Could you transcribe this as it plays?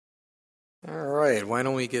All right, why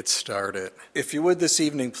don't we get started? If you would this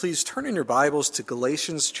evening, please turn in your Bibles to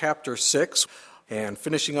Galatians chapter 6 and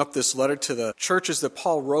finishing up this letter to the churches that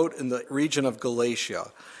Paul wrote in the region of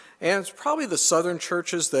Galatia. And it's probably the southern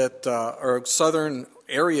churches or southern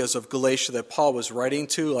areas of Galatia that Paul was writing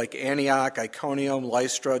to, like Antioch, Iconium,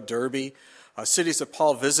 Lystra, Derbe, cities that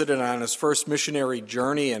Paul visited on his first missionary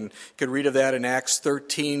journey, and you can read of that in Acts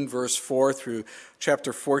 13, verse 4 through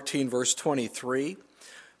chapter 14, verse 23.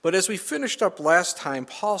 But as we finished up last time,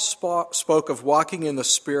 Paul spoke of walking in the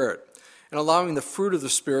Spirit and allowing the fruit of the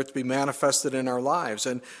Spirit to be manifested in our lives.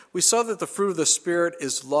 And we saw that the fruit of the Spirit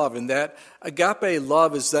is love, and that agape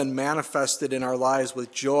love is then manifested in our lives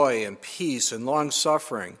with joy and peace and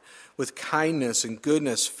long-suffering, with kindness and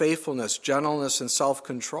goodness, faithfulness, gentleness, and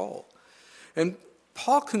self-control. And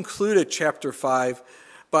Paul concluded chapter 5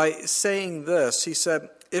 by saying this. He said,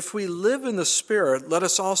 "If we live in the Spirit, let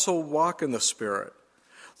us also walk in the Spirit.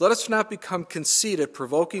 Let us not become conceited,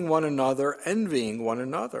 provoking one another, envying one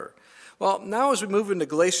another." Well, now as we move into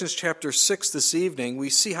Galatians chapter 6 this evening, we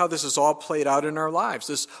see how this is all played out in our lives,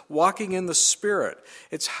 this walking in the Spirit.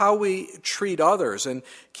 It's how we treat others. And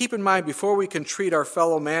keep in mind, before we can treat our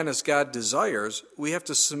fellow man as God desires, we have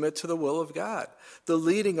to submit to the will of God, the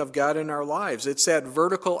leading of God in our lives. It's that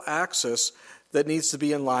vertical axis that needs to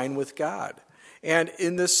be in line with God. And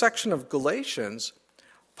in this section of Galatians,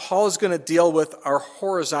 Paul is going to deal with our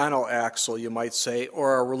horizontal axle, you might say,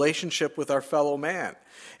 or our relationship with our fellow man.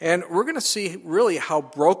 And we're going to see really how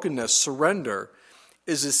brokenness, surrender,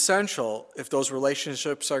 is essential if those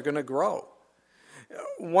relationships are going to grow.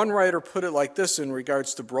 One writer put it like this in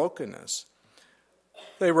regards to brokenness.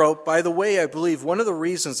 They wrote, "By the way, I believe one of the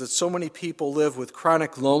reasons that so many people live with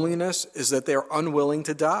chronic loneliness is that they are unwilling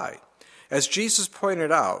to die. As Jesus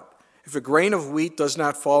pointed out, if a grain of wheat does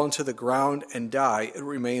not fall into the ground and die, it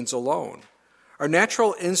remains alone. Our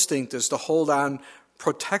natural instinct is to hold on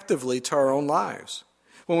protectively to our own lives.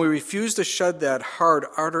 When we refuse to shed that hard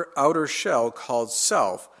outer shell called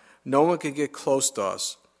self, no one can get close to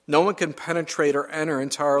us. No one can penetrate or enter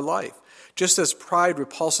into our life. Just as pride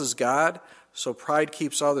repulses God, so pride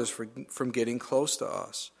keeps others from getting close to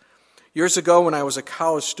us." Years ago, when I was a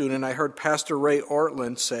college student, I heard Pastor Ray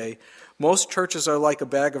Ortlund say, "Most churches are like a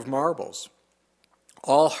bag of marbles,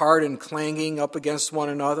 all hard and clanging up against one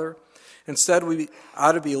another. Instead, we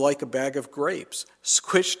ought to be like a bag of grapes,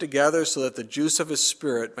 squished together so that the juice of His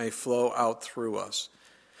Spirit may flow out through us."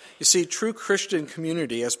 You see, true Christian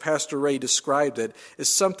community, as Pastor Ray described it,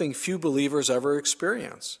 is something few believers ever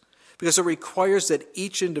experience, because it requires that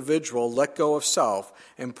each individual let go of self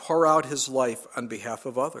and pour out his life on behalf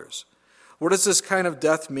of others. What does this kind of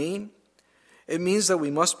death mean? It means that we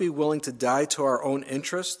must be willing to die to our own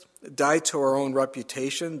interest, die to our own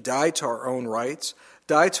reputation, die to our own rights,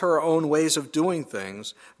 die to our own ways of doing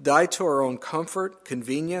things, die to our own comfort,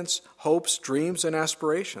 convenience, hopes, dreams, and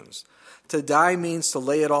aspirations. To die means to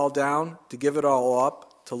lay it all down, to give it all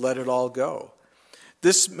up, to let it all go.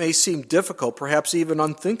 This may seem difficult, perhaps even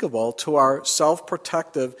unthinkable, to our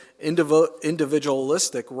self-protective,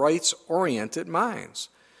 individualistic, rights-oriented minds.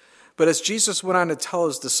 But as Jesus went on to tell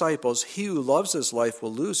His disciples, he who loves his life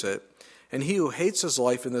will lose it, and he who hates his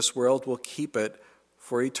life in this world will keep it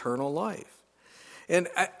for eternal life. And,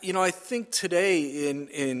 I think today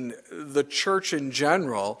in the church in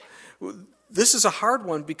general, this is a hard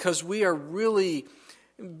one because we are really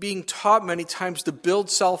being taught many times to build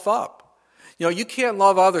self up. You can't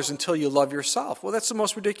love others until you love yourself. Well, that's the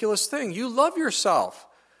most ridiculous thing. You love yourself.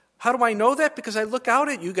 How do I know that? Because I look out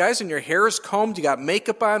at you guys and your hair is combed, you got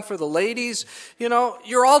makeup on for the ladies,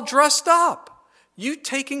 you're all dressed up. You've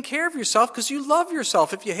taken care of yourself because you love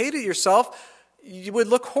yourself. If you hated yourself, you would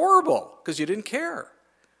look horrible because you didn't care.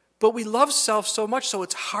 But we love self so much, so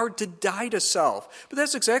it's hard to die to self. But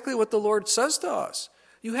that's exactly what the Lord says to us.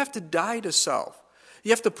 You have to die to self.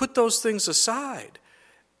 You have to put those things aside.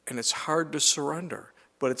 And it's hard to surrender,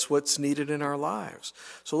 but it's what's needed in our lives.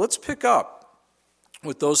 So let's pick up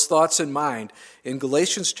with those thoughts in mind in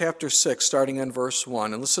Galatians chapter 6, starting in verse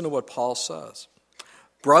 1, and listen to what Paul says.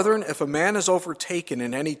 "Brethren, if a man is overtaken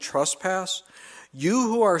in any trespass, you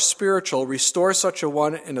who are spiritual, restore such a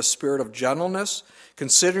one in a spirit of gentleness,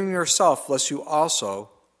 considering yourself, lest you also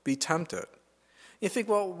be tempted." You think,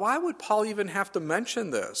 well, why would Paul even have to mention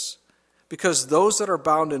this? Because those that are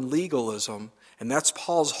bound in legalism, and that's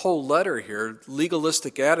Paul's whole letter here,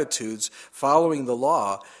 legalistic attitudes following the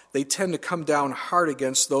law, they tend to come down hard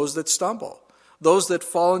against those that stumble, those that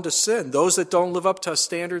fall into sin, those that don't live up to a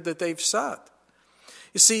standard that they've set.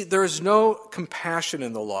 You see, there is no compassion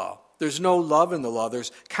in the law. There's no love in the law.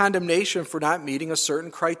 There's condemnation for not meeting a certain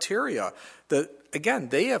criteria that, again,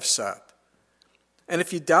 they have set. And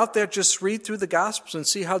if you doubt that, just read through the Gospels and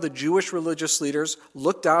see how the Jewish religious leaders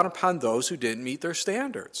looked down upon those who didn't meet their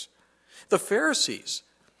standards. The Pharisees,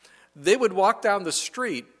 they would walk down the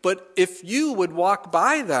street, but if you would walk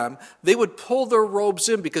by them, they would pull their robes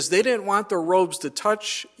in because they didn't want their robes to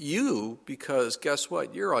touch you because guess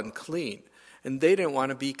what? You're unclean. And they didn't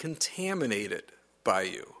want to be contaminated by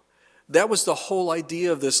you. That was the whole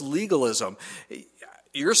idea of this legalism.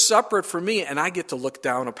 You're separate from me, and I get to look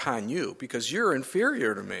down upon you because you're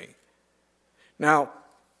inferior to me. Now,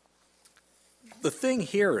 the thing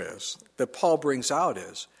here is, that Paul brings out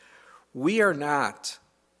is, we are not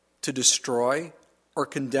to destroy or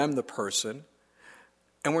condemn the person,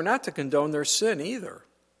 and we're not to condone their sin either.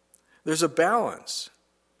 There's a balance.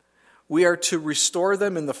 We are to restore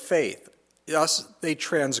them in the faith. Yes, they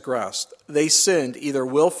transgressed. They sinned either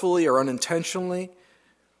willfully or unintentionally.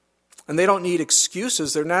 And they don't need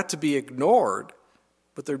excuses. They're not to be ignored,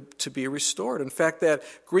 but they're to be restored. In fact, that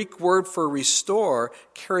Greek word for restore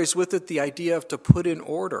carries with it the idea of to put in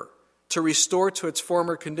order, to restore to its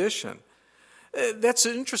former condition. That's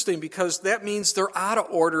interesting because that means they're out of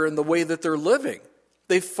order in the way that they're living.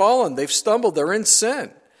 They've fallen, they've stumbled, they're in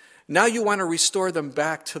sin. Now you want to restore them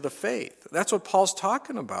back to the faith. That's what Paul's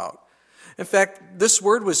talking about. In fact, this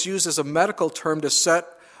word was used as a medical term to set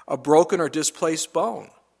a broken or displaced bone.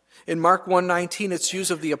 In Mark 1:19, it's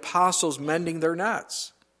used of the apostles mending their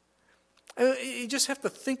nets. You just have to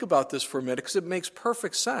think about this for a minute because it makes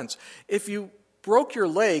perfect sense. If you broke your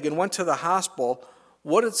leg and went to the hospital,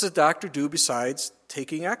 what does the doctor do besides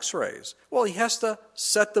taking x-rays? Well, he has to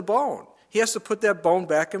set the bone. He has to put that bone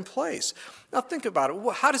back in place. Now think about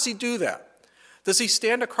it. How does he do that? Does he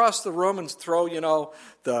stand across the room and throw,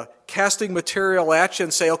 the casting material at you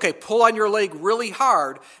and say, okay, pull on your leg really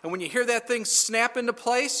hard, and when you hear that thing snap into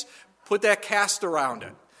place, put that cast around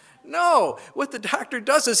it? No. What the doctor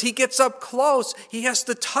does is he gets up close. He has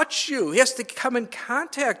to touch you. He has to come in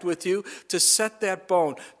contact with you to set that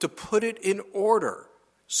bone, to put it in order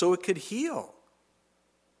so it could heal.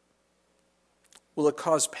 Will it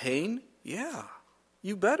cause pain? Yeah,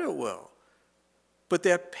 you bet it will. But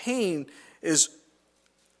that pain is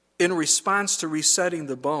in response to resetting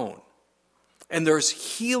the bone. And there's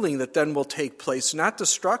healing that then will take place, not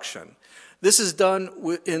destruction. This is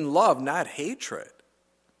done in love, not hatred.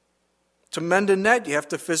 To mend a net, you have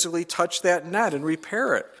to physically touch that net and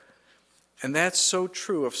repair it. And that's so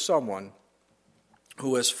true of someone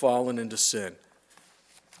who has fallen into sin.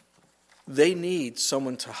 They need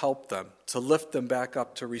someone to help them, to lift them back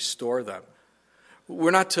up, to restore them.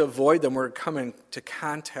 We're not to avoid them, we're to come into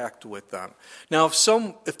contact with them. Now,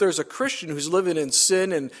 if there's a Christian who's living in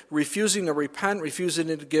sin and refusing to repent, refusing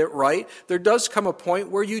to get right, there does come a point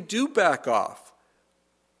where you do back off.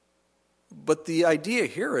 But the idea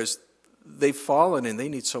here is they've fallen and they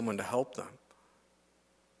need someone to help them.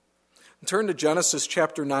 Turn to Genesis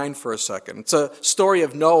chapter 9 for a second. It's a story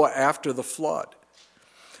of Noah after the flood.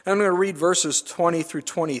 And I'm going to read verses 20 through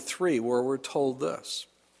 23 where we're told this.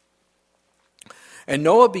 And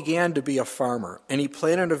Noah began to be a farmer, and he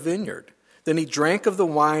planted a vineyard. Then he drank of the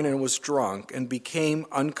wine and was drunk, and became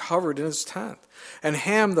uncovered in his tent. And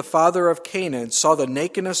Ham, the father of Canaan, saw the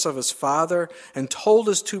nakedness of his father, and told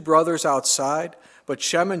his two brothers outside. But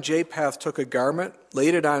Shem and Japheth took a garment,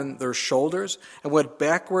 laid it on their shoulders, and went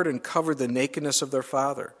backward and covered the nakedness of their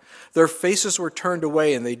father. Their faces were turned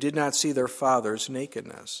away, and they did not see their father's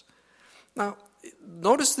nakedness. Now,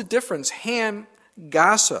 notice the difference. Ham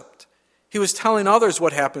gossiped. He was telling others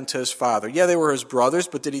what happened to his father. Yeah, they were his brothers,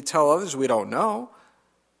 but did he tell others? We don't know.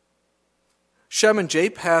 Shem and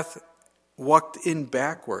Japheth walked in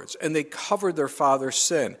backwards, and they covered their father's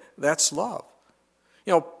sin. That's love.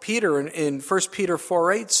 Peter in 1 Peter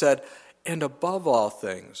 4:8 said, and above all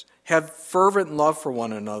things, have fervent love for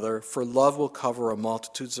one another, for love will cover a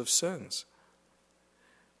multitude of sins.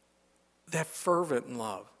 That fervent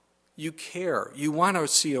love. You care. You want to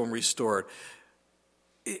see them restored.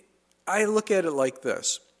 I look at it like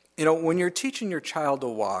this. When you're teaching your child to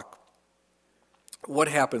walk, what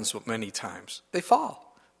happens many times? They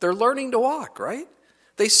fall. They're learning to walk, right?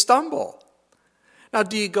 They stumble. Now,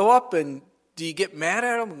 do you go up and do you get mad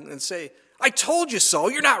at them and say, I told you so,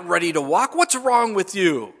 you're not ready to walk, what's wrong with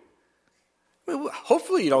you? Well,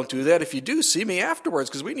 hopefully you don't do that. If you do, see me afterwards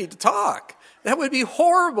because we need to talk. That would be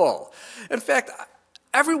horrible. In fact,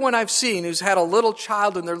 everyone I've seen who's had a little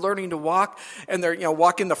child and they're learning to walk and they're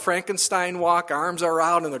walking the Frankenstein walk, arms are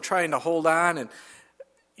out and they're trying to hold on, and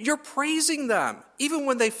you're praising them. Even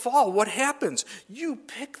when they fall, what happens? You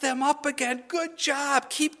pick them up again. Good job.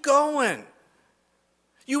 Keep going.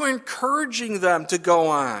 You are encouraging them to go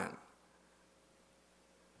on.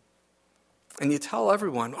 And you tell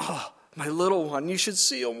everyone, My little one, you should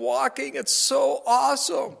see him walking. It's so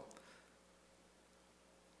awesome.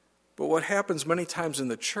 But what happens many times in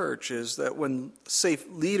the church is that when, say,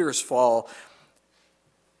 leaders fall,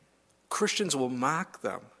 Christians will mock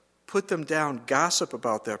them, put them down, gossip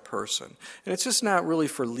about that person. And it's just not really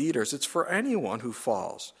for leaders. It's for anyone who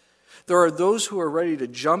falls. There are those who are ready to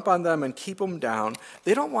jump on them and keep them down.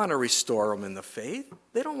 They don't want to restore them in the faith.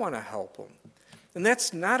 They don't want to help them. And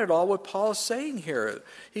that's not at all what Paul is saying here.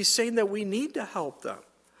 He's saying that we need to help them.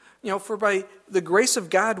 For by the grace of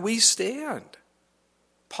God we stand.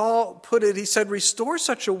 Paul put it, he said, restore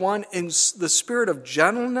such a one in the spirit of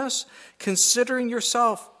gentleness, considering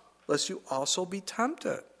yourself, lest you also be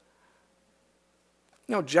tempted.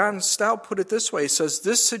 John Stout put it this way. He says,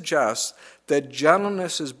 this suggests that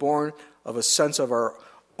gentleness is born of a sense of our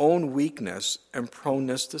own weakness and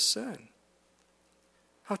proneness to sin.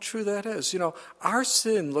 How true that is. Our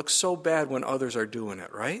sin looks so bad when others are doing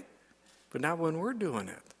it, right? But not when we're doing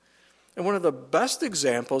it. And one of the best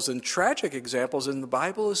examples and tragic examples in the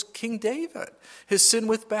Bible is King David. His sin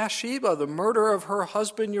with Bathsheba, the murder of her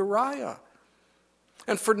husband Uriah.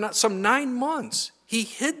 And for some 9 months, he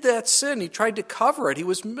hid that sin. He tried to cover it. He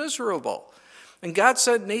was miserable. And God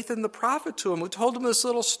sent Nathan the prophet to him, who told him this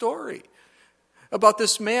little story about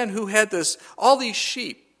this man who had all these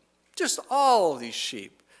sheep, just all of these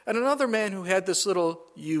sheep. And another man who had this little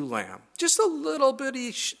ewe lamb, just a little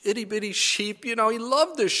bitty, itty-bitty sheep. He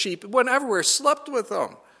loved this sheep, went everywhere, slept with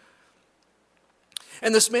them.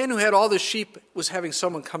 And this man who had all the sheep was having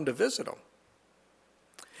someone come to visit him.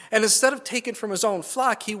 And instead of taking from his own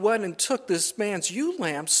flock, he went and took this man's ewe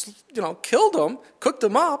lambs, killed them, cooked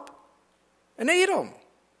them up, and ate them.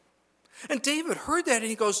 And David heard that and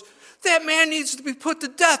he goes, that man needs to be put to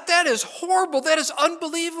death. That is horrible. That is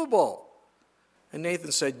unbelievable. And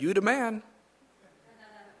Nathan said, you the man.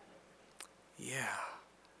 Yeah.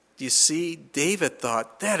 Do you see? David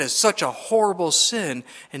thought, that is such a horrible sin.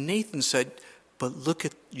 And Nathan said, but look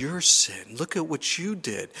at your sin. Look at what you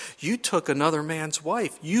did. You took another man's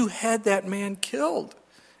wife. You had that man killed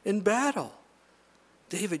in battle.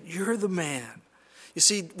 David, you're the man. You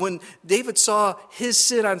see, when David saw his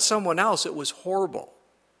sin on someone else, it was horrible.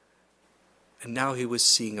 And now he was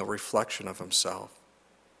seeing a reflection of himself.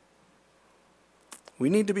 We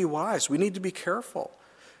need to be wise. We need to be careful.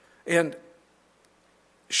 And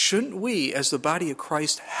shouldn't we, as the body of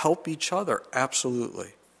Christ, help each other?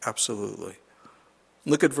 Absolutely. Absolutely.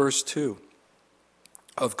 Look at verse 2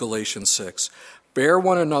 of Galatians 6. Bear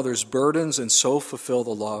one another's burdens and so fulfill the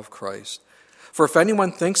law of Christ. For if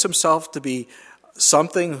anyone thinks himself to be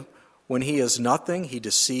something when he is nothing, he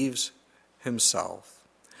deceives himself.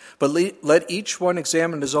 But let each one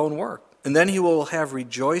examine his own work. And then he will have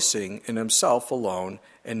rejoicing in himself alone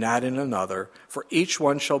and not in another, for each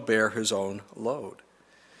one shall bear his own load.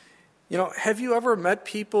 Have you ever met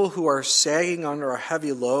people who are sagging under a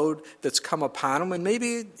heavy load that's come upon them? And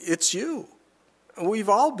maybe it's you. We've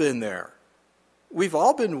all been there. We've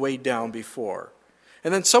all been weighed down before.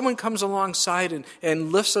 And then someone comes alongside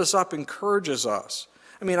and lifts us up, encourages us.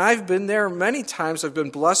 I've been there many times. I've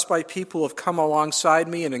been blessed by people who have come alongside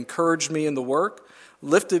me and encouraged me in the work,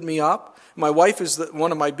 lifted me up. My wife is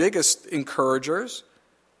one of my biggest encouragers.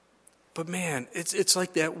 But man, it's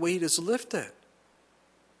like that weight is lifted.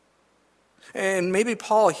 And maybe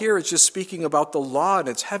Paul here is just speaking about the law and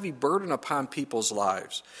its heavy burden upon people's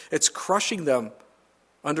lives. It's crushing them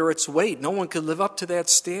under its weight. No one can live up to that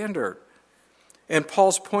standard. And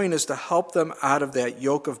Paul's point is to help them out of that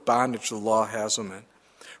yoke of bondage the law has them in.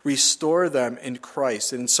 Restore them in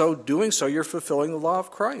Christ. And in so doing so, you're fulfilling the law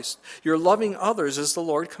of Christ. You're loving others as the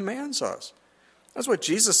Lord commands us. That's what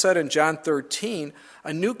Jesus said in John 13.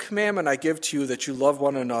 A new commandment I give to you, that you love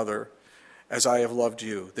one another as I have loved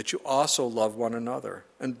you, that you also love one another.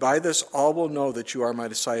 And by this all will know that you are my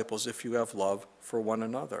disciples, if you have love for one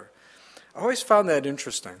another. I always found that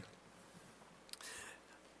interesting.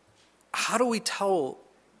 How do we tell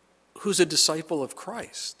who's a disciple of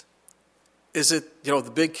Christ? Is it,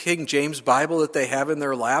 the big King James Bible that they have in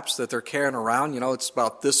their laps that they're carrying around? It's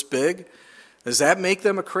about this big. Does that make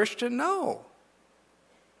them a Christian? No.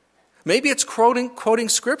 Maybe it's quoting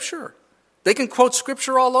Scripture. They can quote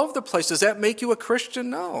Scripture all over the place. Does that make you a Christian?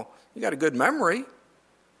 No. You got a good memory.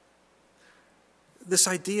 This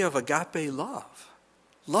idea of agape love,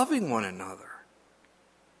 loving one another.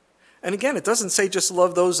 And again, it doesn't say just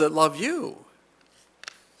love those that love you.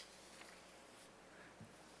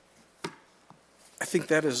 I think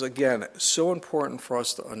that is, again, so important for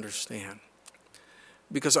us to understand.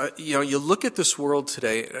 Because, you look at this world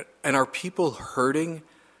today, and are people hurting?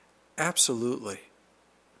 Absolutely.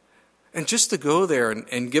 And just to go there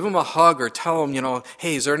and give them a hug or tell them,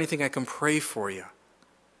 hey, is there anything I can pray for you?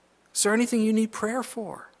 Is there anything you need prayer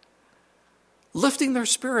for? Lifting their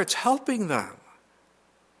spirits, helping them.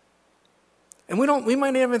 And we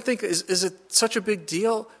might even think, is it such a big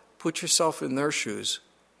deal? Put yourself in their shoes.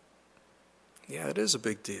 Yeah, it is a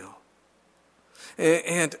big deal.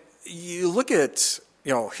 And you look at,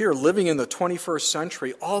 here living in the 21st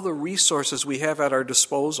century, all the resources we have at our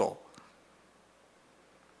disposal.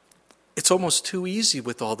 It's almost too easy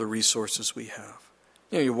with all the resources we have.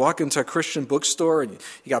 You walk into a Christian bookstore and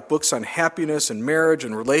you got books on happiness and marriage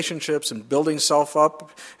and relationships and building self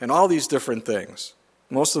up and all these different things.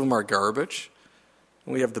 Most of them are garbage.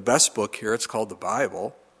 We have the best book here. It's called the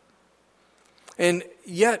Bible. And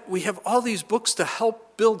yet we have all these books to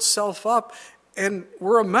help build self up, and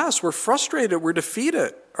we're a mess. We're frustrated. We're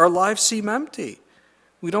defeated. Our lives seem empty.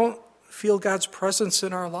 We don't feel God's presence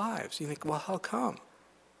in our lives. You think, well, how come?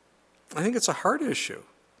 I think it's a heart issue.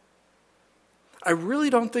 I really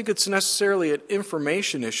don't think it's necessarily an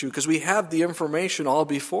information issue, because we have the information all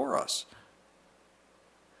before us.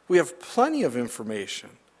 We have plenty of information.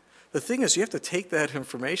 The thing is, you have to take that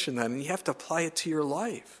information then and you have to apply it to your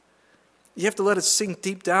life. You have to let it sink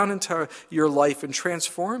deep down into your life and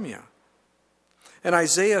transform you. In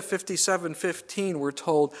Isaiah 57:15, we're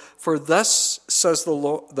told, "For thus says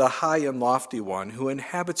the high and lofty one, who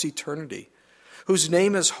inhabits eternity, whose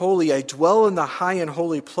name is holy, I dwell in the high and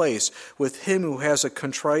holy place with him who has a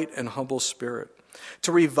contrite and humble spirit,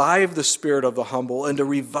 to revive the spirit of the humble and to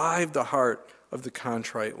revive the heart of the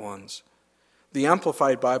contrite ones." The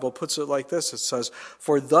Amplified Bible puts it like this. It says,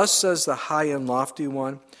 "For thus says the high and lofty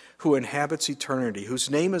one, who inhabits eternity, whose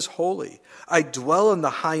name is holy. I dwell in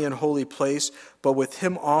the high and holy place, but with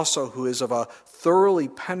him also who is of a thoroughly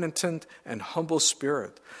penitent and humble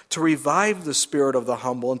spirit, to revive the spirit of the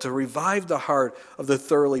humble and to revive the heart of the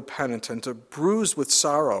thoroughly penitent, to bruise with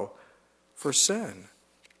sorrow for sin."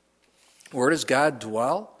 Where does God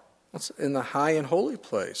dwell? It's in the high and holy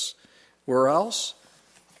place. Where else?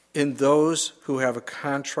 In those who have a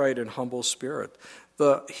contrite and humble spirit.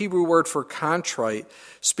 The Hebrew word for contrite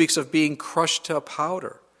speaks of being crushed to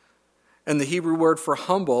powder. And the Hebrew word for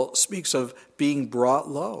humble speaks of being brought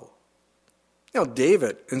low.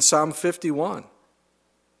 David in Psalm 51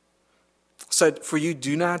 said, "For you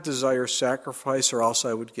do not desire sacrifice, or else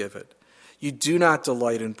I would give it. You do not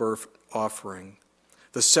delight in burnt offering.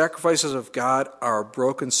 The sacrifices of God are a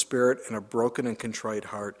broken spirit and a broken and contrite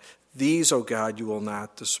heart. These, O God, you will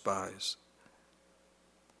not despise."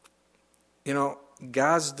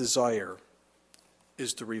 God's desire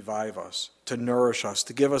is to revive us, to nourish us,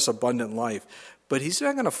 to give us abundant life. But he's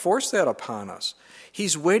not going to force that upon us.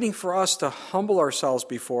 He's waiting for us to humble ourselves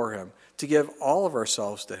before him, to give all of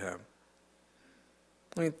ourselves to him.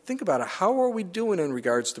 Think about it. How are we doing in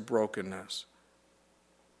regards to brokenness?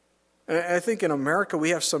 And I think in America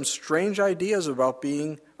we have some strange ideas about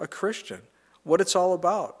being a Christian, what it's all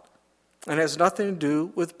about. And it has nothing to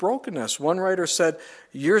do with brokenness. One writer said,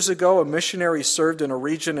 years ago, a missionary served in a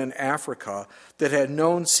region in Africa that had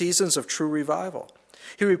known seasons of true revival.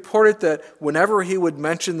 He reported that whenever he would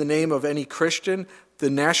mention the name of any Christian,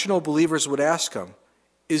 the national believers would ask him,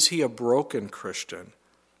 "Is he a broken Christian?"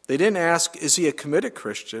 They didn't ask, "Is he a committed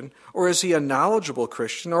Christian?" or "Is he a knowledgeable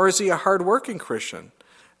Christian?" or "Is he a hardworking Christian?"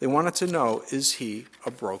 They wanted to know, is he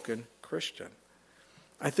a broken Christian?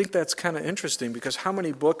 I think that's kind of interesting, because how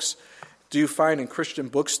many books do you find in Christian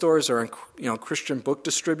bookstores or in Christian book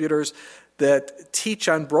distributors that teach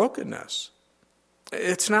on brokenness?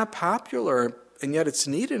 It's not popular, and yet it's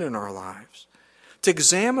needed in our lives. To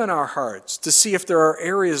examine our hearts, to see if there are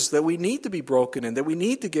areas that we need to be broken in, that we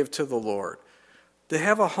need to give to the Lord, to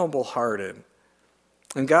have a humble heart in.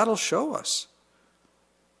 And God will show us.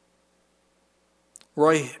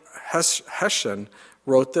 Roy Hession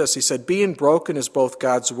wrote this. He said, "Being broken is both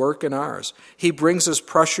God's work and ours. He brings us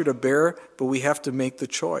pressure to bear, but we have to make the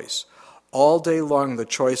choice. All day long, the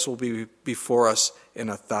choice will be before us in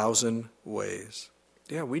 1,000 ways."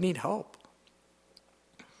 Yeah, we need help.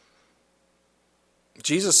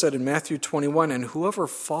 Jesus said in Matthew 21, "And whoever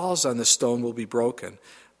falls on the stone will be broken,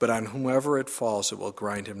 but on whomever it falls, it will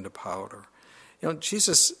grind him to powder."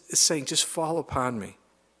 Jesus is saying, just fall upon me.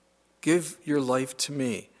 Give your life to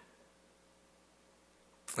me.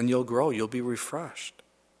 And you'll grow, you'll be refreshed.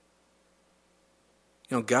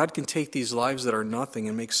 God can take these lives that are nothing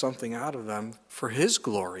and make something out of them for his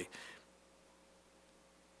glory.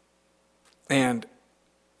 And,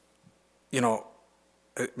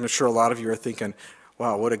 I'm sure a lot of you are thinking,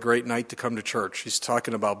 wow, what a great night to come to church. He's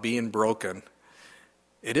talking about being broken.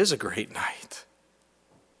 It is a great night.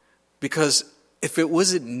 Because if it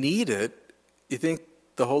wasn't needed, you think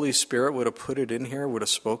the Holy Spirit would have put it in here, would have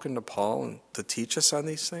spoken to Paul and to teach us on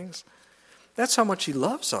these things? That's how much he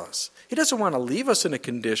loves us. He doesn't want to leave us in a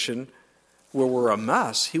condition where we're a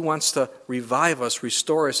mess. He wants to revive us,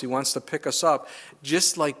 restore us. He wants to pick us up,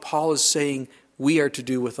 just like Paul is saying we are to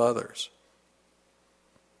do with others.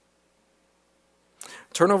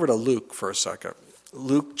 Turn over to Luke for a second.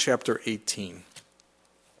 Luke chapter 18.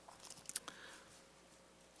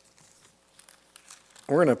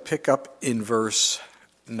 We're going to pick up in verse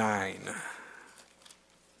 9,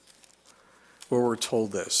 where we're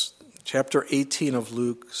told this. Chapter 18 of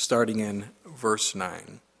Luke, starting in verse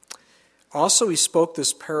 9. Also he spoke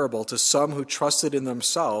this parable to some who trusted in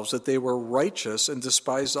themselves that they were righteous and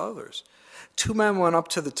despised others. 2 men went up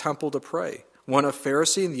to the temple to pray, one a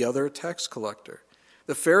Pharisee and the other a tax collector.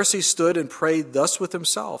 The Pharisee stood and prayed thus with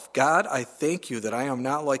himself, God, I thank you that I am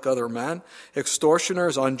not like other men,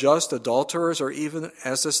 extortioners, unjust, adulterers, or even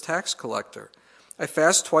as this tax collector. I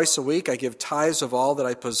fast twice a week, I give tithes of all that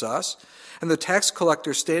I possess. And the tax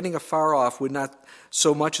collector, standing afar off, would not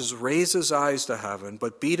so much as raise his eyes to heaven,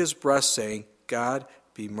 but beat his breast, saying, God,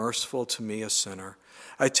 be merciful to me, a sinner.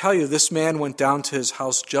 I tell you, this man went down to his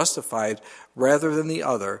house justified rather than the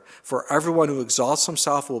other, for everyone who exalts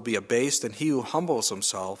himself will be abased, and he who humbles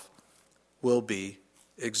himself will be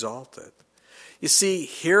exalted. You see,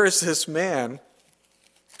 here is this man,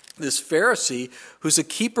 this Pharisee, who's a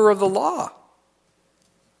keeper of the law.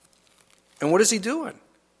 And what is he doing?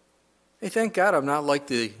 Hey, thank God I'm not like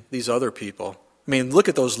these other people. I mean, look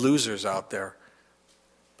at those losers out there.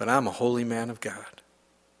 But I'm a holy man of God.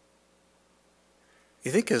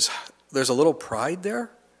 You think there's a little pride there?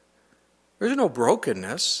 There's no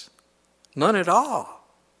brokenness. None at all.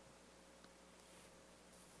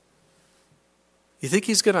 You think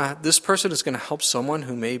this person is going to help someone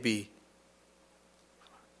who may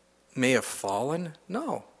have fallen?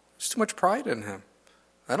 No. There's too much pride in him.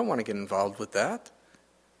 I don't want to get involved with that.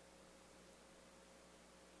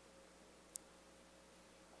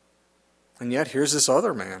 And yet, here's this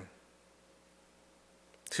other man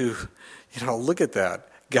who, look at that.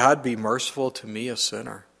 God be merciful to me, a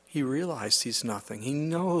sinner. He realized he's nothing. He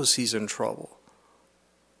knows he's in trouble.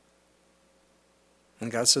 And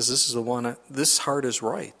God says, this heart is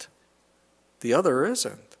right. The other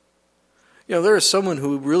isn't. There is someone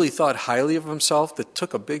who really thought highly of himself that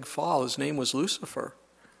took a big fall. His name was Lucifer.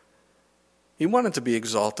 He wanted to be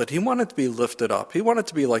exalted. He wanted to be lifted up. He wanted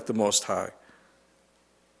to be like the Most High.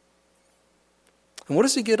 And what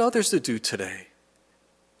does he get others to do today?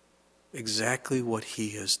 Exactly what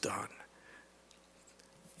he has done.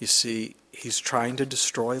 You see, he's trying to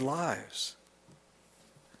destroy lives.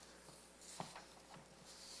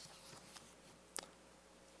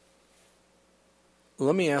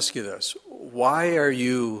 Let me ask you this. Why are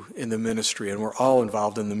you in the ministry, and we're all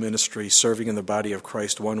involved in the ministry, serving in the body of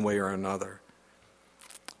Christ one way or another?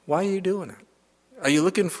 Why are you doing it? Are you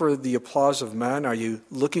looking for the applause of men? Are you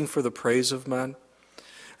looking for the praise of men?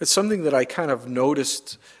 It's something that I kind of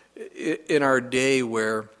noticed in our day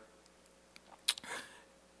where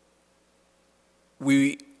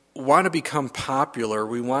we want to become popular.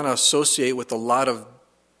 We want to associate with a lot of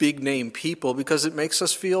big-name people because it makes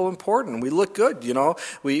us feel important. We look good,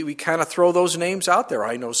 We kind of throw those names out there.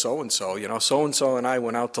 I know so-and-so, so-and-so and I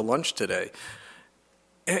went out to lunch today.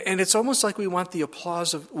 And it's almost like we do want the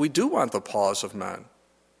applause of men.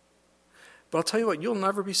 But I'll tell you what, you'll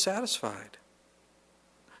never be satisfied.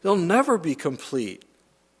 They'll never be complete.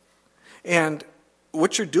 And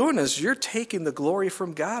what you're doing is you're taking the glory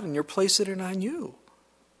from God and you're placing it on you.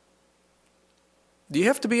 Do you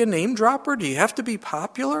have to be a name dropper? Do you have to be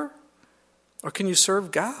popular? Or can you serve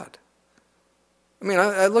God? I mean,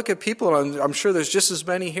 I look at people, and I'm sure there's just as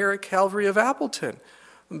many here at Calvary of Appleton,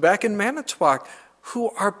 back in Manitowoc, who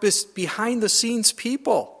are behind-the-scenes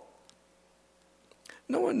people.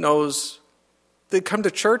 No one knows. They come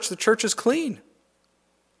to church, the church is clean.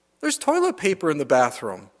 There's toilet paper in the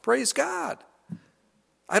bathroom. Praise God.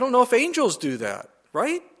 I don't know if angels do that,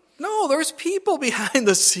 right? No, there's people behind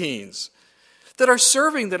the scenes that are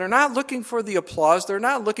serving, that are not looking for the applause. They're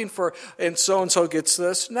not looking for, and so gets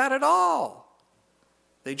this. Not at all.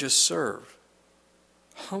 They just serve.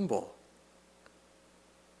 Humble.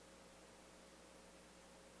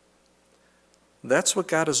 That's what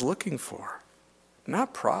God is looking for.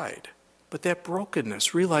 Not pride, but that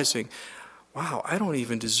brokenness, realizing, wow, I don't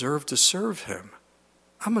even deserve to serve him.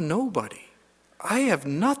 I'm a nobody. I have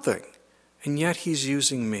nothing, and yet he's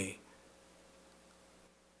using me.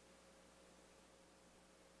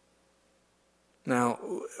 Now,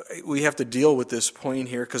 we have to deal with this point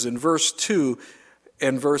here because in verse 2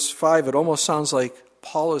 and verse 5, it almost sounds like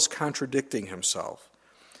Paul is contradicting himself.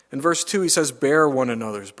 In verse 2, he says, bear one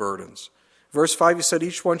another's burdens. Verse 5, he said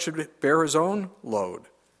each one should bear his own load.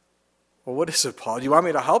 Well, what is it, Paul? Do you want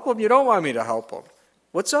me to help him? You don't want me to help him.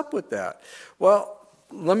 What's up with that? Well,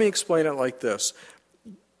 let me explain it like this.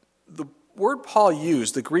 The word Paul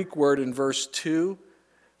used, the Greek word in verse 2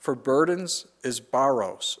 for burdens, is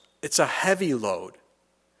baros. It's a heavy load.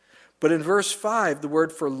 But in verse 5, the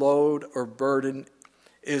word for load or burden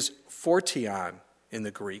is phortion in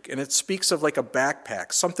the Greek. And it speaks of like a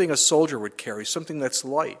backpack, something a soldier would carry, something that's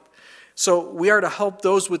light. So we are to help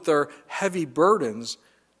those with their heavy burdens.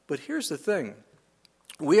 But here's the thing.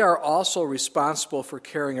 We are also responsible for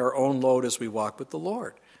carrying our own load as we walk with the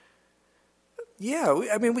Lord. Yeah,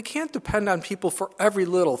 we can't depend on people for every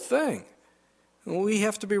little thing. We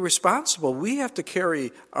have to be responsible. We have to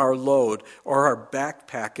carry our load or our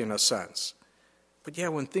backpack in a sense. But yeah,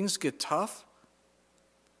 when things get tough,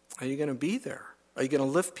 are you going to be there? Are you going to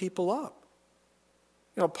lift people up?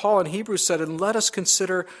 Paul in Hebrews said, and let us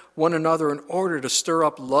consider one another in order to stir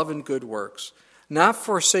up love and good works, not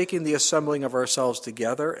forsaking the assembling of ourselves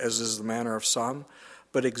together, as is the manner of some,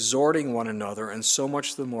 but exhorting one another, and so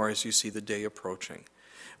much the more as you see the day approaching.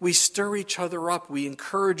 We stir each other up. We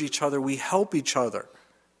encourage each other. We help each other.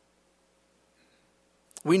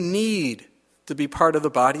 We need to be part of the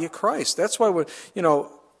body of Christ. That's why, I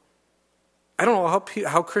don't know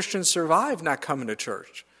how Christians survive not coming to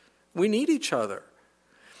church. We need each other.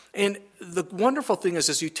 And the wonderful thing is,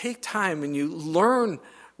 as you take time and you learn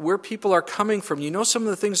where people are coming from, you know some of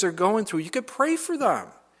the things they're going through, you could pray for them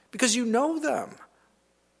because you know them.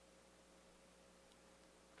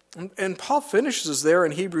 And Paul finishes there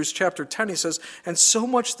in Hebrews chapter 10. He says, and so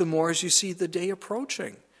much the more as you see the day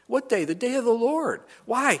approaching. What day? The day of the Lord.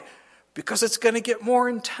 Why? Because it's going to get more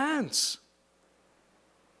intense.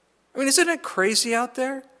 Isn't it crazy out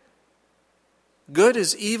there? Good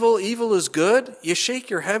is evil, evil is good. You shake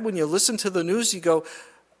your head when you listen to the news, you go,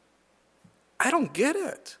 I don't get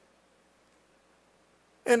it.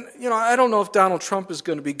 And, I don't know if Donald Trump is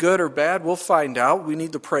going to be good or bad. We'll find out. We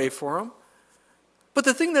need to pray for him. But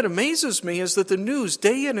the thing that amazes me is that the news,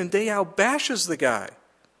 day in and day out, bashes the guy.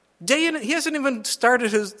 Day in, he hasn't even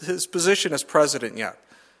started his position as president yet.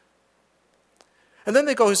 And then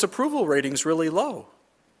they go, his approval rating's really low.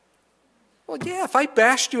 Well, yeah, if I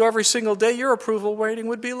bashed you every single day, your approval rating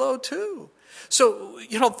would be low too. So,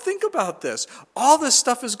 think about this. All this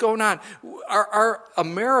stuff is going on. Our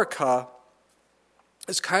America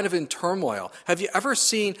is kind of in turmoil. Have you ever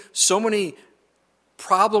seen so many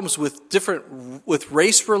problems with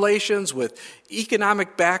race relations, with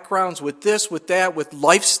economic backgrounds, with this, with that, with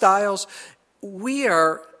lifestyles?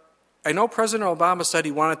 I know President Obama said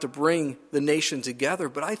he wanted to bring the nation together,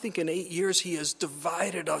 but I think in 8 years he has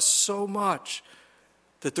divided us so much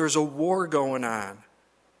that there's a war going on.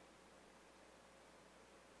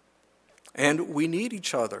 And we need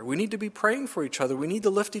each other. We need to be praying for each other. We need to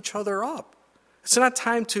lift each other up. It's not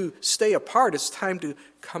time to stay apart. It's time to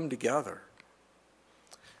come together.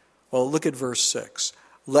 Well, look at verse 6.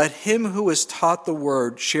 Let him who is taught the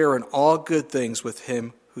word share in all good things with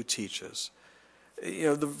him who teaches.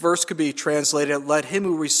 The verse could be translated, let him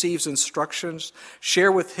who receives instructions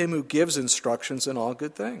share with him who gives instructions in all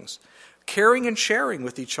good things. Caring and sharing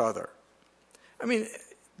with each other.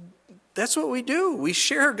 That's what we do. We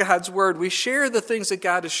share God's word. We share the things that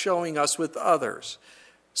God is showing us with others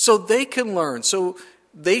so they can learn. So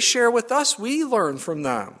they share with us, we learn from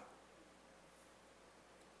them.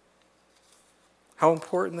 How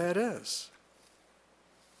important that is.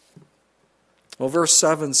 Well, verse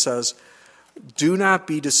 7 says, do not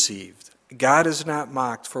be deceived. God is not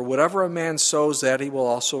mocked, for whatever a man sows, that he will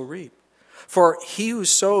also reap. For he who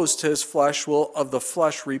sows to his flesh will of the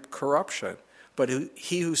flesh reap corruption, but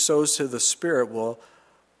he who sows to the Spirit will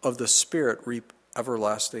of the Spirit reap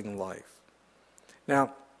everlasting life.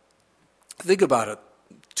 Now, think about it.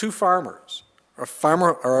 Two farmers, a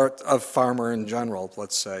farmer in general,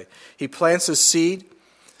 let's say. He plants his seed,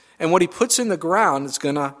 and what he puts in the ground is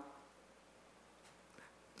going to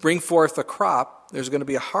bring forth a crop. There's going to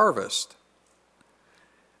be a harvest.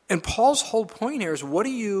 And Paul's whole point here is, what are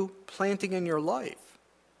you planting in your life?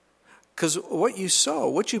 Because what you sow,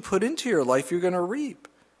 what you put into your life, you're going to reap.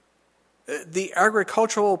 The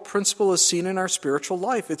agricultural principle is seen in our spiritual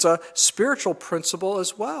life. It's a spiritual principle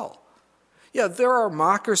as well. Yeah, there are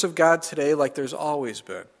mockers of God today like there's always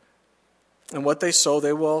been. And what they sow,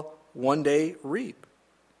 they will one day reap.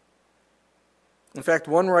 In fact,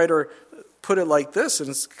 one writer put it like this, and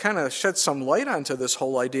it's kind of shed some light onto this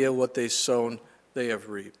whole idea of what they've sown, they have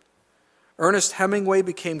reaped. Ernest Hemingway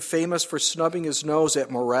became famous for snubbing his nose at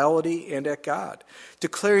morality and at God,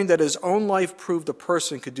 declaring that his own life proved a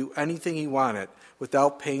person could do anything he wanted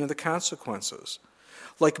without paying the consequences.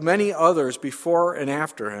 Like many others before and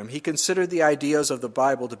after him, he considered the ideas of the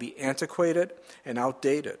Bible to be antiquated and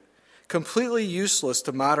outdated, completely useless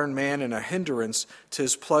to modern man and a hindrance to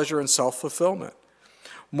his pleasure and self-fulfillment.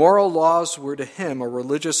 Moral laws were to him a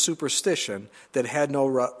religious superstition that had no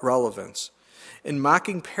relevance. In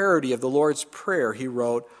mocking parody of the Lord's Prayer, he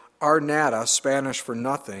wrote, "Ar nada," Spanish for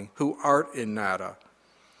nothing, who art in nada.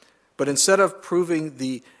 But instead of proving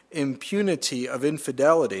the impunity of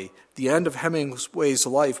infidelity, the end of Hemingway's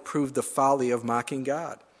life proved the folly of mocking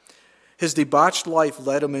God. His debauched life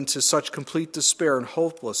led him into such complete despair and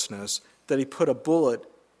hopelessness that he put a bullet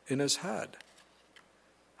in his head.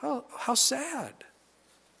 How sad.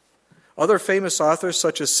 Other famous authors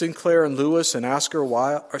such as Sinclair Lewis and Oscar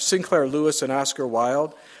Wilde,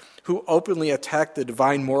 who openly attacked the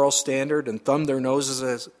divine moral standard and thumbed their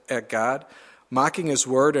noses at God, mocking his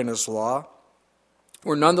word and his law,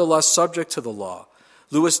 were nonetheless subject to the law.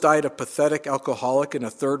 Lewis died a pathetic alcoholic in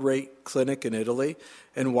a third-rate clinic in Italy,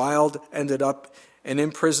 and Wilde ended up an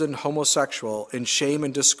imprisoned homosexual in shame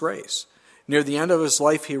and disgrace. Near the end of his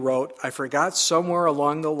life, he wrote, "I forgot somewhere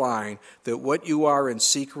along the line that what you are in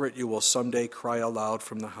secret you will someday cry aloud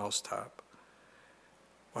from the housetop."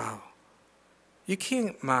 Wow. You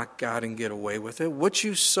can't mock God and get away with it. What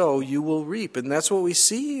you sow, you will reap. And that's what we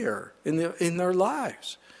see here in their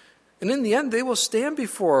lives. And in the end, they will stand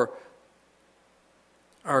before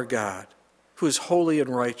our God, who is holy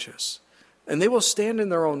and righteous. And they will stand in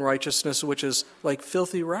their own righteousness, which is like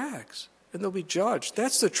filthy rags. And they'll be judged.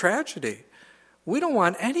 That's the tragedy. We don't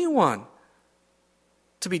want anyone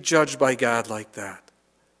to be judged by God like that.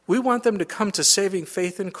 We want them to come to saving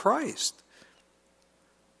faith in Christ.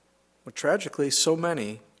 But tragically, so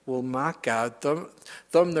many will mock God,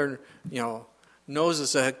 thumb their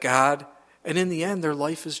noses at God, and in the end, their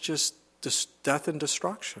life is just death and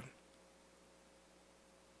destruction.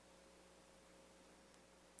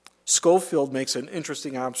 Schofield makes an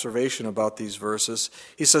interesting observation about these verses.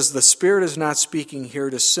 He says, "The Spirit is not speaking here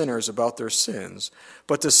to sinners about their sins,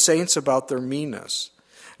 but to saints about their meanness."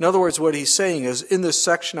 In other words, what he's saying is, in this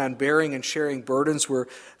section on bearing and sharing burdens,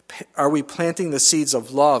 are we planting the seeds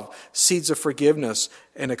of love, seeds of forgiveness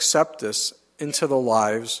and acceptance into the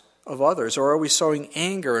lives of others? Or are we sowing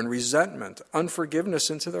anger and resentment, unforgiveness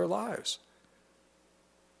into their lives?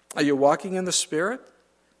 Are you walking in the Spirit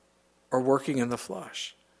or working in the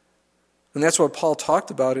flesh? And that's what Paul talked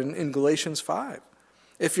about in Galatians 5.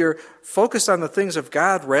 If you're focused on the things of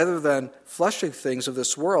God rather than fleshly things of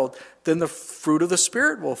this world, then the fruit of the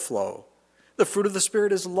Spirit will flow. The fruit of the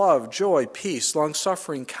Spirit is love, joy, peace,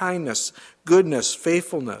 long-suffering, kindness, goodness,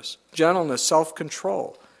 faithfulness, gentleness,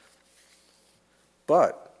 self-control.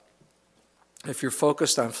 But if you're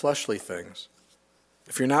focused on fleshly things,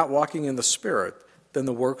 if you're not walking in the Spirit, then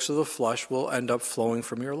the works of the flesh will end up flowing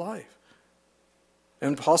from your life.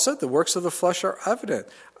 And Paul said the works of the flesh are evident: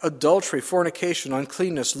 adultery, fornication,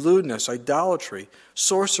 uncleanness, lewdness, idolatry,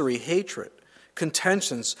 sorcery, hatred,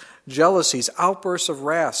 contentions, jealousies, outbursts of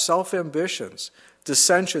wrath, self-ambitions,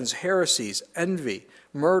 dissensions, heresies, envy,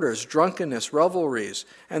 murders, drunkenness, revelries,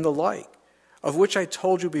 and the like, of which I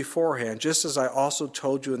told you beforehand, just as I also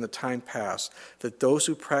told you in the time past, that those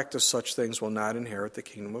who practice such things will not inherit the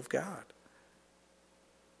kingdom of God.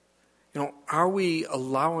 Are we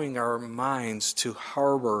allowing our minds to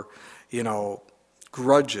harbor,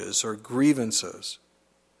 grudges or grievances?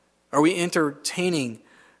 Are we entertaining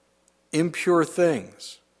impure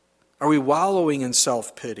things? Are we wallowing in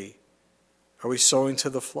self-pity? Are we sowing to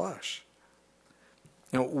the flesh?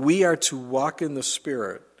 We are to walk in the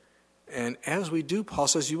Spirit. And as we do, Paul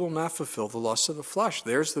says, you will not fulfill the lusts of the flesh.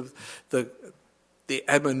 There's the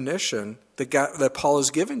admonition that Paul has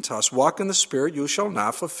given to us. Walk in the Spirit, you shall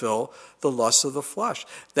not fulfill the lusts of the flesh.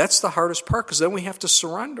 That's the hardest part, because then we have to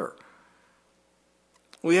surrender.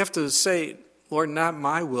 We have to say, Lord, not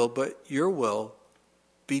my will, but your will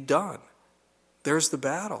be done. There's the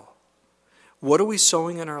battle. What are we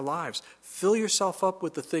sowing in our lives? Fill yourself up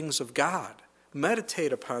with the things of God.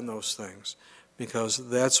 Meditate upon those things, because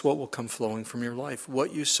that's what will come flowing from your life.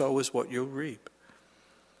 What you sow is what you'll reap.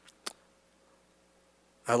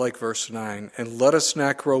 I like verse 9. "And let us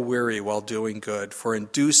not grow weary while doing good, for in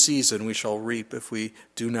due season we shall reap if we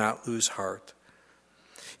do not lose heart."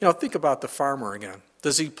 Think about the farmer again.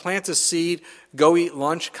 Does he plant a seed, go eat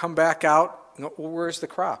lunch, come back out? Well, where's the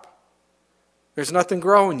crop? There's nothing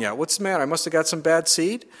growing yet. What's the matter? I must have got some bad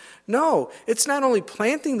seed? No, it's not only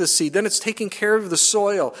planting the seed, then it's taking care of the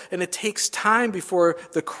soil, and it takes time before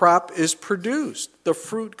the crop is produced. The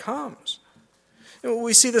fruit comes.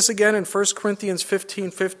 We see this again in 1 Corinthians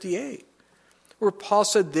 15:58, where Paul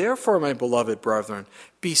said, "Therefore, my beloved brethren,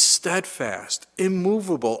 be steadfast,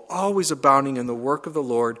 immovable, always abounding in the work of the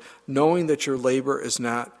Lord, knowing that your labor is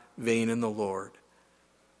not vain in the Lord."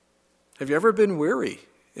 Have you ever been weary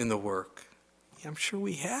in the work? Yeah, I'm sure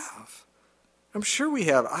we have. I'm sure we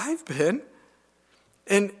have. I've been.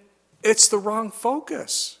 And it's the wrong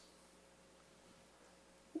focus.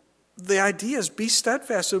 The idea is be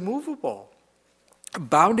steadfast, immovable,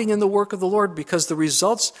 abounding in the work of the Lord, because the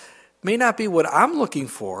results may not be what I'm looking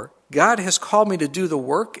for. God has called me to do the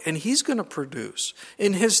work, and He's going to produce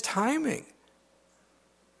in His timing.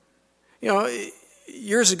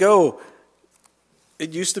 Years ago, it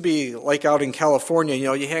used to be like out in California,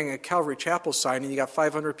 you hang a Calvary Chapel sign and you got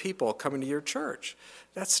 500 people coming to your church.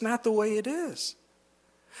 That's not the way it is.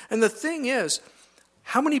 And the thing is,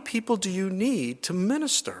 how many people do you need to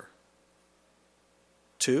minister?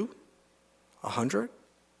 2? 100?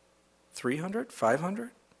 300?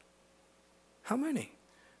 500? How many?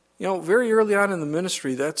 Very early on in the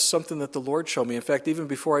ministry, that's something that the Lord showed me. In fact, even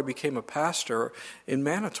before I became a pastor in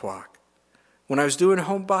Manitowoc, when I was doing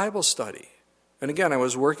home Bible study. And again, I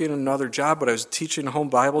was working another job, but I was teaching home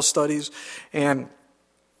Bible studies. And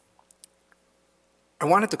I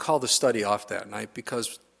wanted to call the study off that night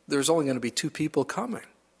because there's only going to be 2 people coming.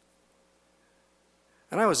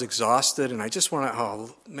 And I was exhausted, and I just wanted,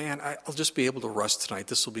 I'll just be able to rest tonight.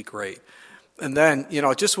 This will be great. And then,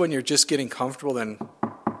 just when you're just getting comfortable, then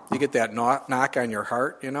you get that knock on your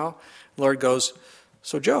heart, The Lord goes,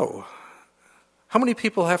 "So Joe, how many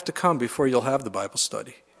people have to come before you'll have the Bible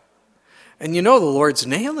study?" And the Lord's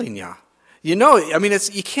nailing you.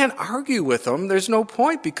 You can't argue with Him. There's no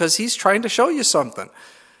point because He's trying to show you something.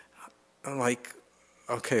 I'm like,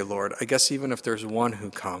 okay, Lord, I guess even if there's 1 who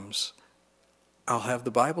comes, I'll have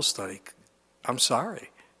the Bible study. I'm sorry.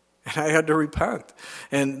 And I had to repent.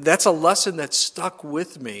 And that's a lesson that stuck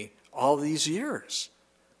with me all these years.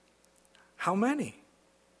 How many?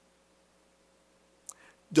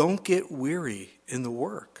 Don't get weary in the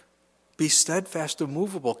work. Be steadfast,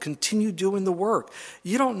 immovable. Continue doing the work.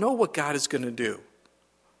 You don't know what God is going to do.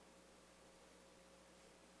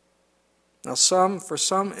 Now, for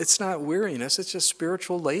some, it's not weariness. It's just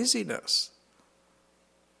spiritual laziness.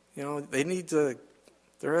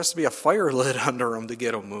 There has to be a fire lit under them to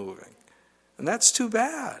get them moving. And that's too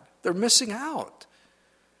bad. They're missing out.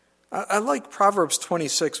 I like Proverbs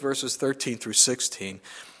 26, verses 13 through 16,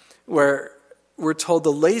 where we're told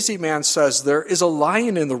the lazy man says, "There is a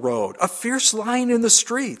lion in the road, a fierce lion in the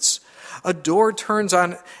streets. As a door turns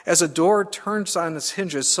on its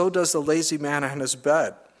hinges, so does the lazy man on his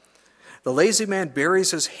bed. The lazy man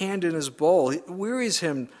buries his hand in his bowl. It wearies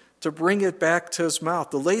him to bring it back to his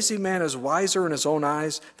mouth. The lazy man is wiser in his own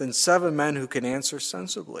eyes than 7 men who can answer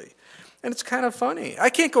sensibly." And it's kind of funny. I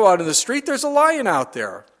can't go out in the street. There's a lion out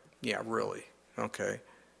there. Yeah, really? Okay.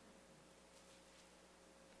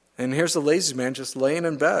 And here's the lazy man just laying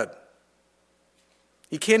in bed.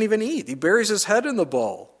 He can't even eat. He buries his head in the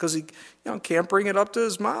bowl because he can't bring it up to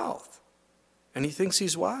his mouth. And he thinks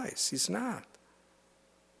he's wise. He's not.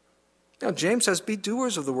 James says, "Be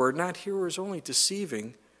doers of the word, not hearers only,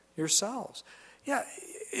 deceiving yourselves." Yeah,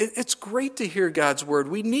 it's great to hear God's word.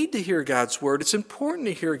 We need to hear God's word. It's important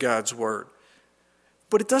to hear God's word.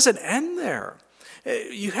 But it doesn't end there.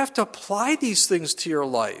 You have to apply these things to your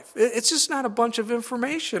life. It's just not a bunch of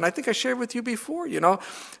information. I think I shared with you before,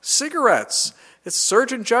 cigarettes. The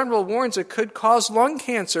Surgeon General warns it could cause lung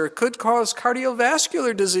cancer. It could cause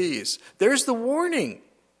cardiovascular disease. There's the warning,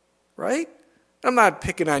 right? I'm not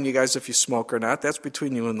picking on you guys if you smoke or not. That's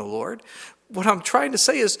between you and the Lord. What I'm trying to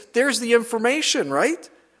say is there's the information, right?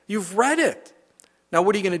 You've read it. Now,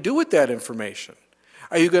 what are you going to do with that information?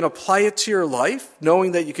 Are you going to apply it to your life,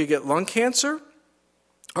 knowing that you could get lung cancer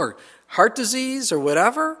or heart disease or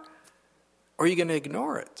whatever? Or are you going to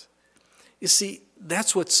ignore it? You see,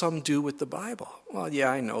 that's what some do with the Bible. Well, yeah,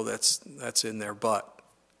 I know that's in there, but.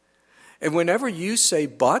 And whenever you say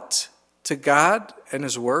but to God and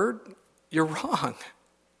His Word, you're wrong.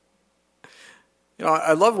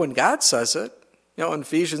 I love when God says it. In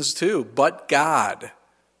Ephesians 2, "But God,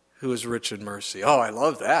 who is rich in mercy." Oh, I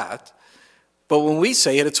love that. But when we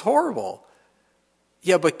say it, it's horrible.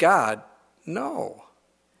 Yeah, but God, no.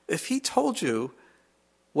 If He told you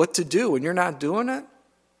what to do and you're not doing it,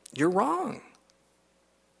 you're wrong.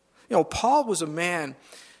 Paul was a man,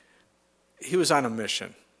 he was on a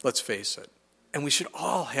mission, let's face it. And we should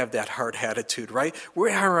all have that hard attitude, right? We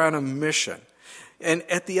are on a mission. And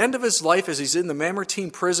at the end of his life, as he's in the Mamertine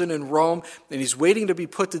prison in Rome, and he's waiting to be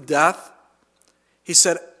put to death, he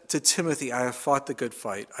said to Timothy, "I have fought the good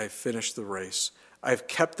fight. I have finished the race. I have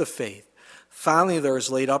kept the faith. Finally, there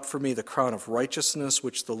is laid up for me the crown of righteousness,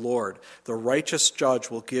 which the Lord, the righteous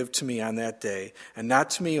judge, will give to me on that day, and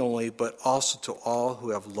not to me only, but also to all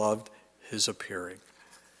who have loved his appearing.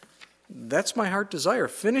 That's my heart desire,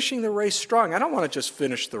 finishing the race strong. I don't want to just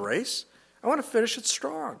finish the race. I want to finish it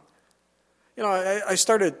strong. I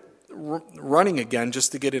started running again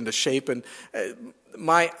just to get into shape, and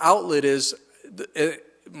my outlet is,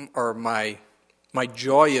 or my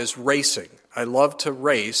joy is racing. I love to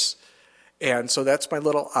race, and so that's my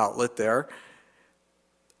little outlet there.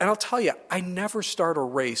 And I'll tell you, I never start a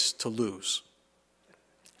race to lose.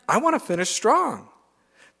 I want to finish strong.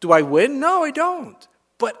 Do I win? No, I don't.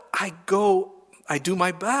 But I do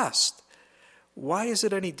my best. Why is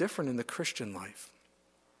it any different in the Christian life?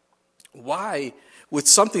 Why, with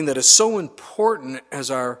something that is so important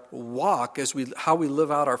as our walk, how we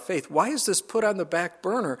live out our faith, why is this put on the back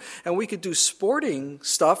burner and we could do sporting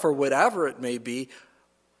stuff or whatever it may be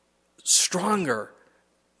stronger,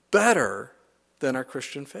 better than our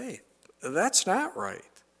Christian faith? That's not right.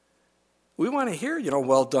 We want to hear,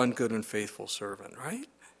 well done, good and faithful servant, right?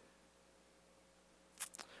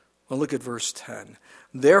 Well, look at verse 10.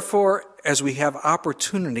 Therefore, as we have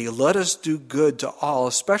opportunity, let us do good to all,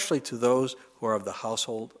 especially to those who are of the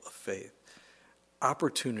household of faith.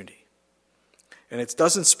 Opportunity. And it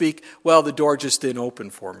doesn't speak, well, the door just didn't open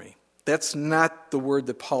for me. That's not the word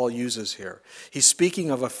that Paul uses here. He's speaking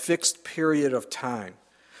of a fixed period of time,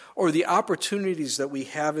 or the opportunities that we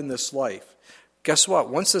have in this life. Guess what?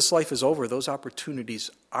 Once this life is over, those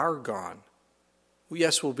opportunities are gone.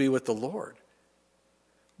 Yes, we'll be with the Lord.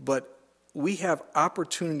 But we have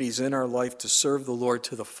opportunities in our life to serve the Lord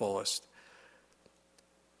to the fullest.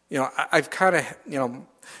 I've kind of,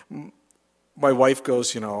 my wife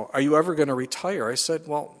goes, are you ever going to retire? I said,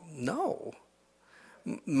 well, no.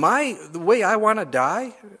 The way I want to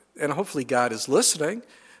die, and hopefully God is listening,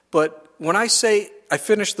 but when I say, I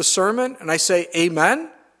finish the sermon and I say, amen,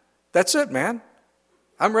 that's it, man.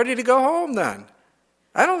 I'm ready to go home then.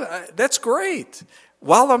 That's great.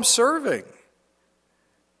 While I'm serving.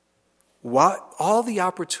 All the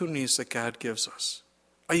opportunities that God gives us.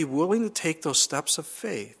 Are you willing to take those steps of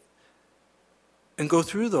faith and go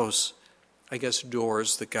through those,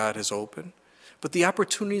 doors that God has opened? But the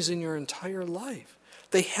opportunities in your entire life,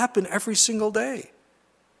 they happen every single day.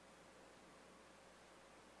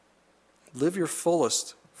 Live your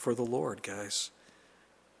fullest for the Lord, guys.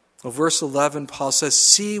 Well, verse 11, Paul says,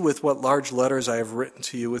 see with what large letters I have written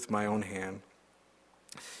to you with my own hand.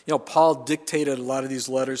 Paul dictated a lot of these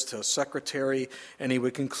letters to a secretary, and he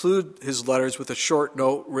would conclude his letters with a short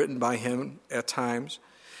note written by him at times,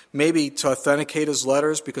 maybe to authenticate his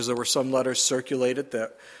letters, because there were some letters circulated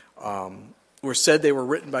that were said they were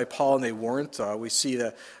written by Paul and they weren't. We see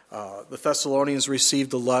that the Thessalonians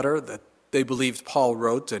received a letter that they believed Paul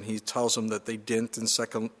wrote, and he tells them that they didn't in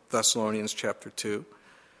 2 Thessalonians chapter 2.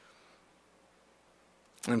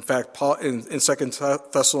 In fact, Paul in 2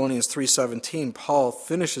 Thessalonians 3:17, Paul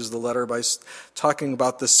finishes the letter by talking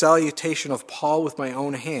about the salutation of Paul with my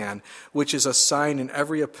own hand, which is a sign in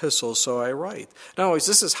every epistle, so I write. Now,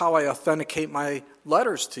 this is how I authenticate my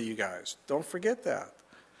letters to you guys. Don't forget that.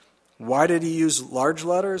 Why did he use large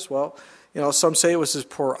letters? Well, some say it was his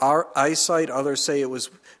poor eyesight. Others say it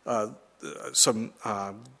was some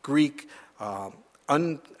Greek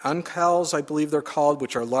uncals, I believe they're called,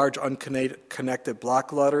 which are large unconnected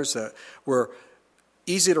block letters that were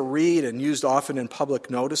easy to read and used often in public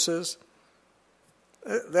notices.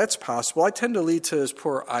 That's possible. I tend to lead to his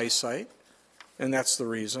poor eyesight, and that's the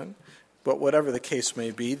reason. But whatever the case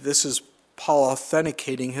may be, this is Paul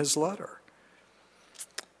authenticating his letter.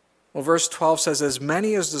 Well, verse 12 says, as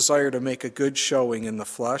many as desire to make a good showing in the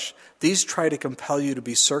flesh, these try to compel you to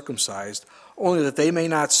be circumcised, only that they may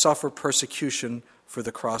not suffer persecution for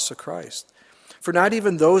the cross of Christ. For not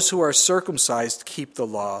even those who are circumcised keep the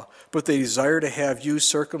law, but they desire to have you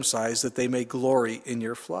circumcised that they may glory in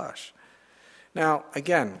your flesh. Now,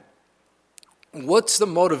 again, what's the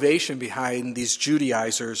motivation behind these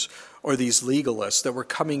Judaizers or these legalists that were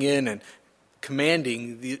coming in and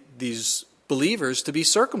commanding these believers to be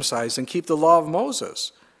circumcised and keep the law of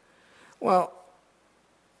Moses? Well,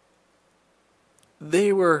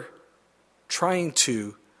 they were trying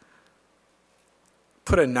to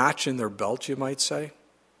put a notch in their belt, you might say,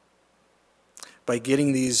 by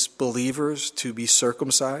getting these believers to be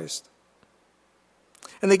circumcised.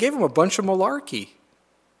 And they gave them a bunch of malarkey.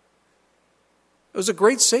 It was a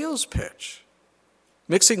great sales pitch,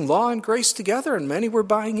 mixing law and grace together, and many were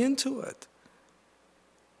buying into it.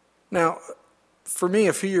 Now, for me,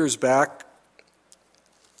 a few years back,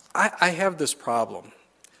 I have this problem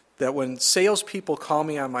that when salespeople call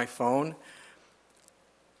me on my phone,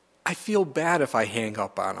 I feel bad if I hang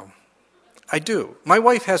up on them. I do. My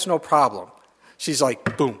wife has no problem. She's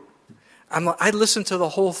like, boom. I listen to the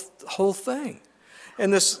whole thing.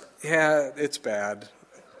 And it's bad.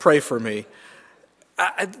 Pray for me.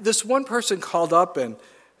 This one person called up and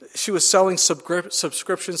she was selling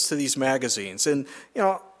subscriptions to these magazines. And,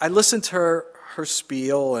 I listened to her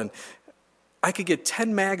spiel, and I could get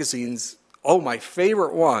 10 magazines, my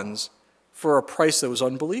favorite ones, for a price that was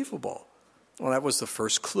unbelievable. Well, that was the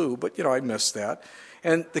first clue, but, I missed that.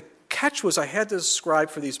 And the catch was I had to subscribe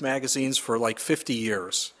for these magazines for like 50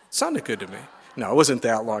 years. It sounded good to me. No, it wasn't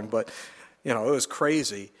that long, but, it was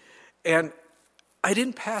crazy. And I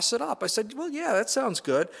didn't pass it up. I said, well, yeah, that sounds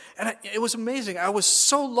good. And it was amazing. I was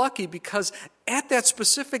so lucky because at that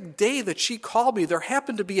specific day that she called me, there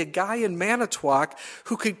happened to be a guy in Manitowoc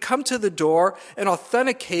who could come to the door and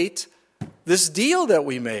authenticate this deal that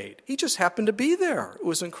we made. He just happened to be there. It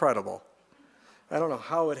was incredible. I don't know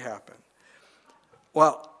how it happened.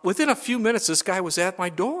 Well, within a few minutes, this guy was at my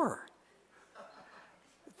door.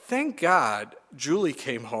 Thank God Julie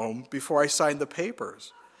came home before I signed the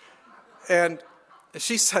papers. And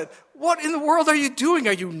she said, what in the world are you doing?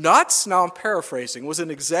 Are you nuts? Now I'm paraphrasing. It wasn't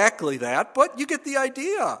exactly that, but you get the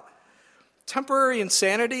idea. Temporary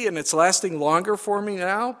insanity, and it's lasting longer for me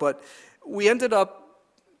now, but we ended up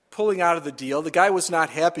pulling out of the deal. The guy was not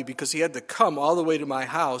happy because he had to come all the way to my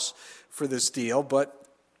house for this deal, but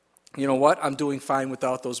you know what? I'm doing fine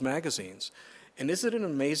without those magazines. And isn't it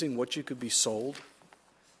amazing what you could be sold?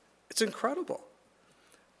 It's incredible.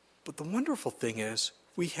 But the wonderful thing is,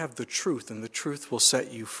 we have the truth, and the truth will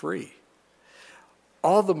set you free.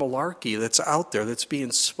 All the malarkey that's out there that's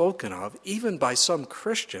being spoken of, even by some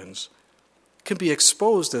Christians, can be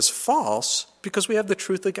exposed as false because we have the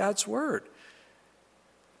truth of God's word.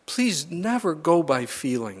 Please never go by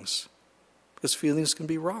feelings, because feelings can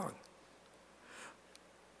be wrong.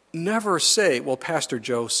 Never say, well, Pastor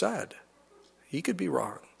Joe said. He could be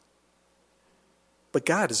wrong. But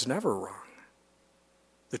God is never wrong.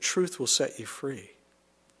 The truth will set you free.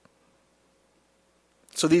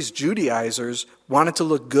 So these Judaizers wanted to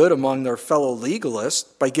look good among their fellow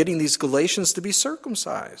legalists by getting these Galatians to be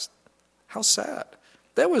circumcised. How sad.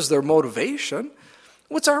 That was their motivation.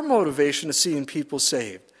 What's our motivation to seeing people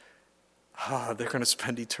saved? They're going to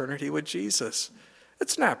spend eternity with Jesus.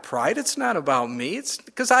 It's not pride. It's not about me. It's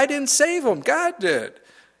because I didn't save them. God did.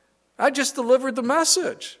 I just delivered the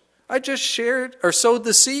message. I just shared or sowed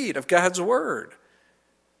the seed of God's word.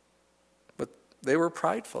 But they were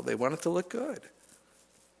prideful. They wanted to look good.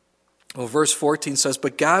 Well, verse 14 says,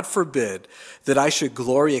 but God forbid that I should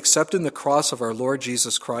glory except in the cross of our Lord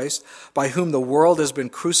Jesus Christ, by whom the world has been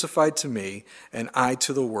crucified to me, and I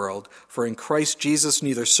to the world. For in Christ Jesus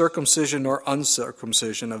neither circumcision nor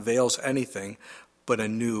uncircumcision avails anything, but a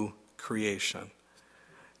new creation.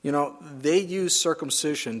 They use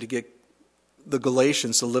circumcision to get the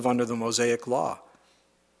Galatians to live under the Mosaic law.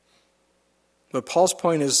 But Paul's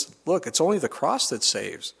point is, look, it's only the cross that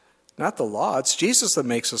saves. Not the law. It's Jesus that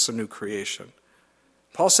makes us a new creation.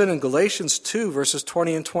 Paul said in Galatians 2, verses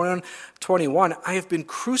 20 and 21, I have been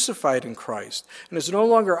crucified in Christ, and it's no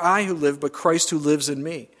longer I who live, but Christ who lives in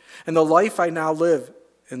me. And the life I now live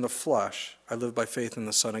in the flesh, I live by faith in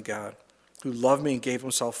the Son of God, who loved me and gave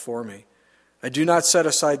himself for me. I do not set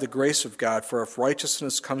aside the grace of God, for if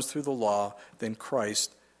righteousness comes through the law, then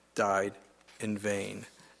Christ died in vain.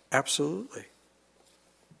 Absolutely.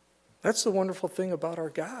 That's the wonderful thing about our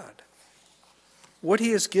God. What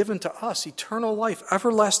he has given to us, eternal life,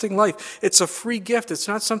 everlasting life, it's a free gift. It's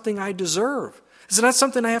not something I deserve. It's not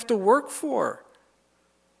something I have to work for.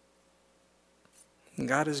 And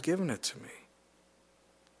God has given it to me.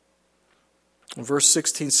 Verse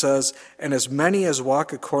 16 says, and as many as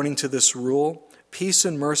walk according to this rule, peace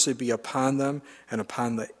and mercy be upon them and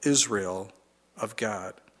upon the Israel of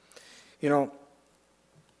God.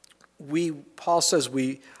 Paul says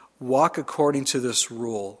we walk according to this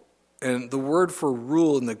rule. And the word for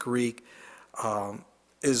rule in the Greek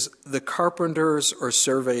is the carpenter's or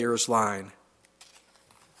surveyor's line.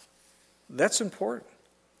 That's important.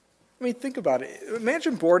 Think about it.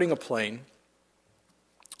 Imagine boarding a plane,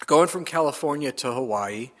 going from California to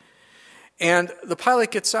Hawaii, and the pilot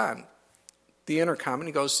gets on the intercom and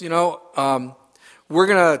he goes, we're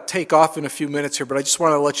going to take off in a few minutes here, but I just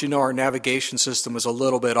want to let you know our navigation system is a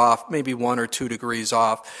little bit off, maybe 1 or 2 degrees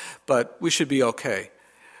off, but we should be okay.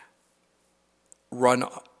 Run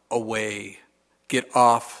away. Get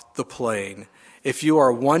off the plane. If you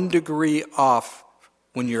are 1 degree off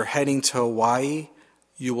when you're heading to Hawaii,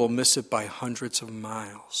 you will miss it by hundreds of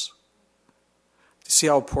miles. Do you see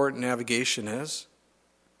how important navigation is?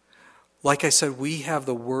 Like I said, we have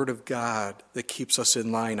the Word of God that keeps us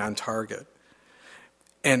in line on target.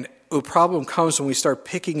 And the problem comes when we start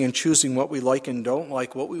picking and choosing what we like and don't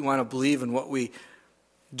like, what we want to believe and what we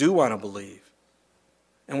do want to believe.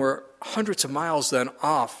 And we're hundreds of miles then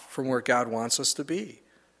off from where God wants us to be.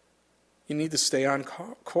 You need to stay on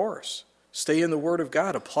course. Stay in the Word of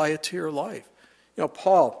God. Apply it to your life.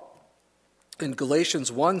 Paul in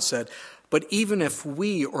Galatians 1 said, "But even if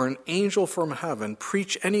we or an angel from heaven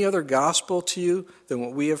preach any other gospel to you than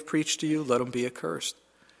what we have preached to you, let him be accursed.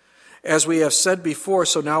 As we have said before,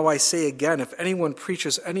 so now I say again, if anyone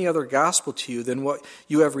preaches any other gospel to you than what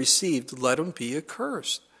you have received, let him be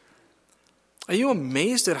accursed." Are you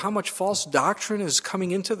amazed at how much false doctrine is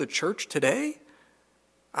coming into the church today?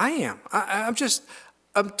 I am.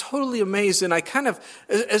 I'm totally amazed. And I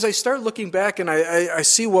as I start looking back and I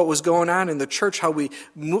see what was going on in the church, how we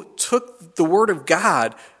took the Word of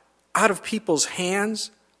God out of people's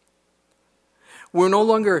hands. We're no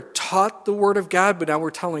longer taught the Word of God, but now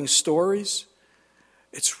we're telling stories.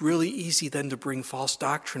 It's really easy then to bring false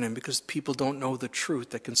doctrine in because people don't know the truth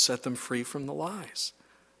that can set them free from the lies.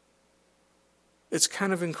 It's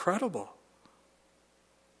kind of incredible.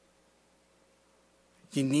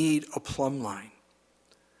 You need a plumb line.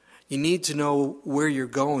 You need to know where you're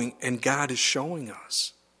going, and God is showing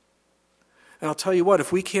us. And I'll tell you what,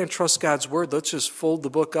 if we can't trust God's Word, let's just fold the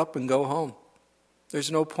book up and go home.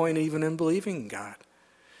 There's no point even in believing in God.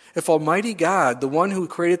 If Almighty God, the one who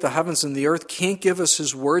created the heavens and the earth, can't give us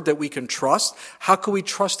His Word that we can trust, how can we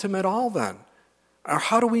trust Him at all then? Or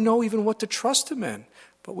how do we know even what to trust Him in?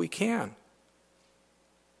 But we can.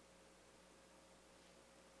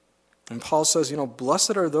 And Paul says,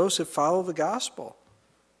 blessed are those who follow the gospel.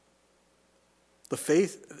 The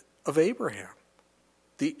faith of Abraham.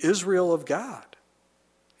 The Israel of God.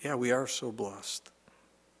 Yeah, we are so blessed.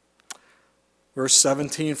 Verse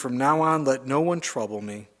 17, from now on let no one trouble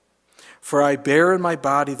me, for I bear in my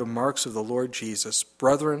body the marks of the Lord Jesus.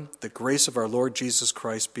 Brethren, the grace of our Lord Jesus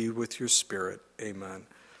Christ be with your spirit. Amen.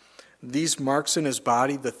 These marks in his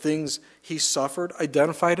body, the things he suffered,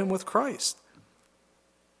 identified him with Christ.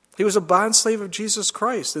 He was a bondslave of Jesus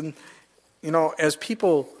Christ. And, as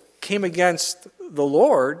people came against the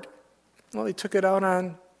Lord, they took it out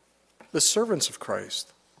on the servants of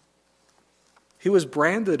Christ. He was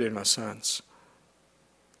branded in a sense.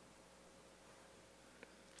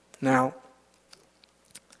 Now,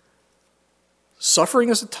 suffering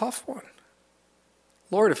is a tough one.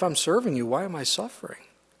 Lord, if I'm serving you, why am I suffering?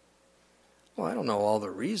 Well, I don't know all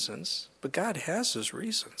the reasons, but God has his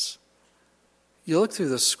reasons. You look through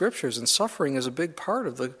the scriptures, and suffering is a big part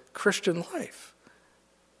of the Christian life.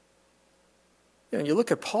 You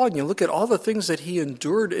look at Paul, and you look at all the things that he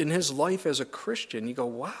endured in his life as a Christian. You go,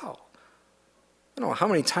 wow. How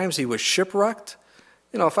many times he was shipwrecked.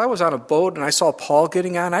 If I was on a boat and I saw Paul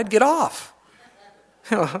getting on, I'd get off.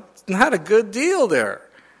 It's not a good deal there.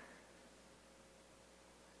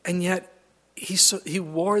 And yet, he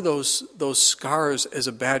wore those scars as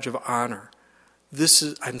a badge of honor.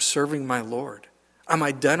 I'm serving my Lord. I'm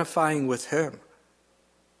identifying with him.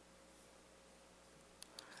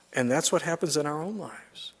 And that's what happens in our own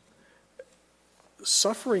lives.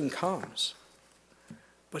 Suffering comes.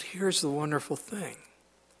 But here's the wonderful thing.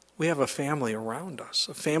 We have a family around us,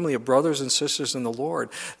 a family of brothers and sisters in the Lord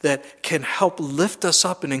that can help lift us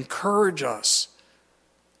up and encourage us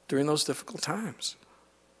during those difficult times.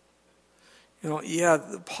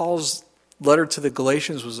 Paul's letter to the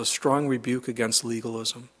Galatians was a strong rebuke against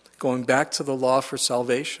legalism, going back to the law for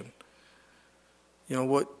salvation.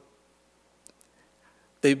 What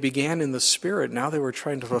they began in the Spirit, now they were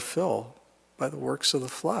trying to fulfill by the works of the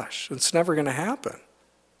flesh. It's never going to happen.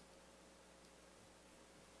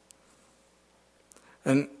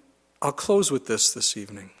 And I'll close with this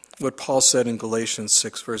evening, what Paul said in Galatians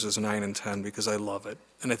 6, verses 9 and 10, because I love it.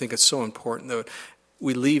 And I think it's so important that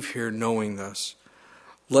we leave here knowing this.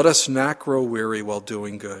 Let us not grow weary while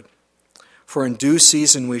doing good, for in due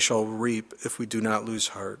season we shall reap if we do not lose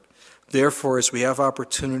heart. Therefore, as we have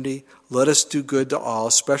opportunity, let us do good to all,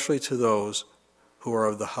 especially to those who are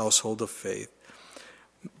of the household of faith.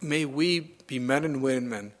 May we be men and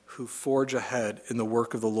women who forge ahead in the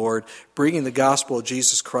work of the Lord, bringing the gospel of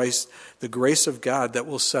Jesus Christ, the grace of God that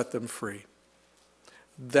will set them free.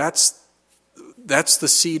 That's the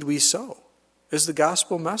seed we sow, is the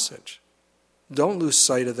gospel message. Don't lose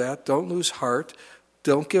sight of that. Don't lose heart.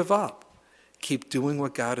 Don't give up. Keep doing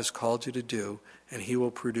what God has called you to do, and he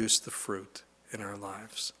will produce the fruit in our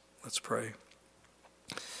lives. Let's pray.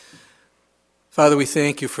 Father, we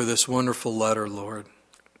thank you for this wonderful letter, Lord.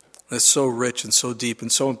 It's so rich and so deep and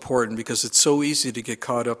so important because it's so easy to get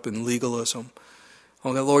caught up in legalism.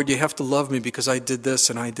 Oh, Lord, you have to love me because I did this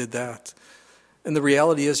and I did that. And the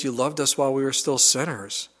reality is you loved us while we were still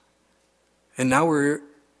sinners. And now we're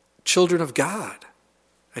children of God.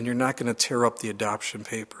 And you're not going to tear up the adoption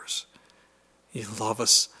papers. You love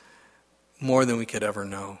us more than we could ever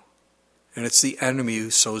know. And it's the enemy who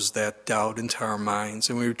sows that doubt into our minds.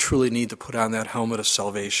 And we truly need to put on that helmet of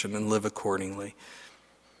salvation and live accordingly.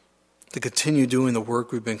 To continue doing the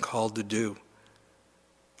work we've been called to do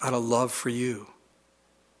out of love for you.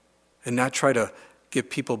 And not try to get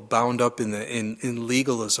people bound up in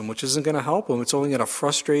legalism, which isn't going to help them. It's only going to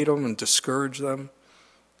frustrate them and discourage them.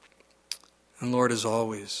 And Lord, as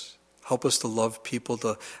always, help us to love people,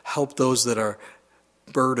 to help those that are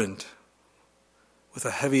burdened with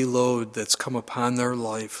a heavy load that's come upon their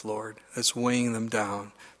life, Lord, that's weighing them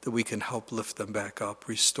down, that we can help lift them back up,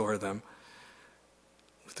 restore them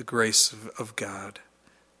with the grace of God.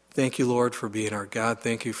 Thank you, Lord, for being our God.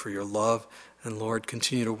 Thank you for your love. And Lord,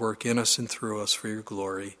 continue to work in us and through us for your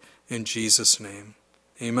glory. In Jesus' name,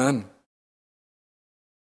 amen.